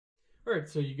Alright,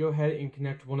 so you go ahead and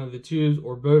connect one of the tubes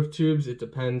or both tubes. It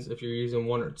depends if you're using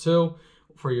one or two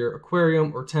for your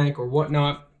aquarium or tank or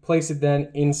whatnot. Place it then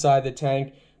inside the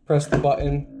tank, press the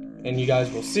button, and you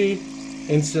guys will see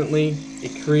instantly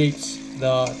it creates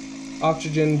the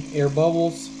oxygen air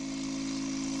bubbles.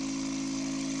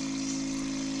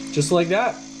 Just like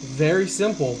that. Very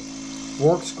simple.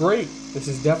 Works great. This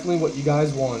is definitely what you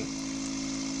guys want.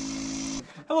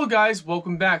 Hello guys,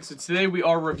 welcome back. So today we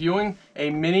are reviewing a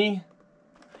mini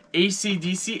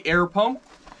AC/DC air pump.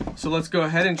 So let's go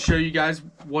ahead and show you guys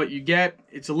what you get.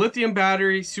 It's a lithium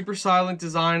battery, super silent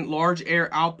design, large air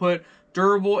output,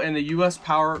 durable, and a USB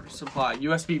power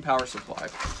supply.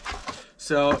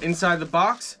 So inside the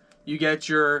box, you get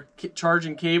your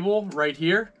charging cable right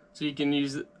here. So you can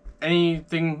use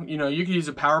anything, you can use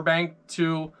a power bank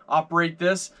to operate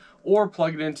this or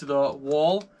plug it into the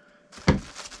wall.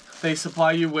 They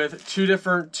supply you with two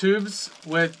different tubes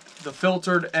with the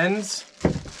filtered ends,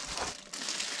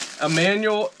 a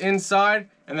manual inside,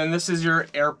 and then this is your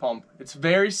air pump. It's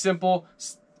very simple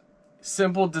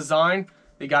design.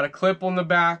 They got a clip on the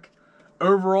back.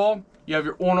 Overall, you have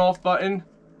your on-off button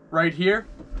right here.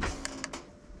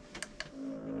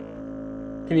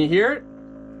 Can you hear it?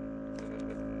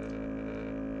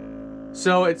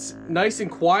 So it's nice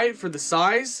and quiet for the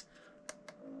size.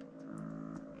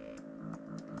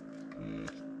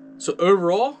 So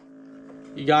overall,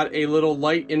 you got a little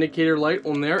light indicator light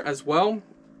on there as well.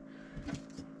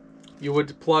 You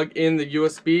would plug in the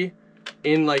USB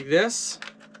in like this,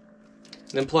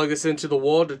 and then plug this into the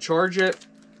wall to charge it.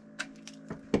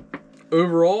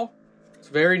 Overall, it's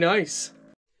very nice.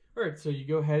 Alright, so you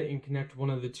go ahead and connect one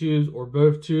of the tubes or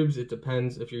both tubes. It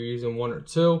depends if you're using one or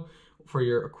two for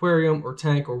your aquarium or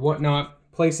tank or whatnot.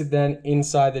 Place it then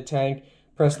inside the tank,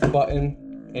 press the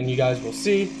button, and you guys will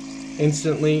see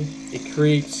instantly it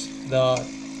creates the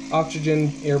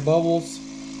oxygen air bubbles.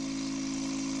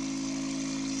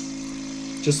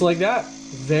 Just like that.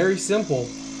 Very simple.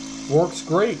 Works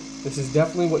great. This is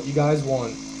definitely what you guys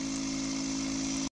want.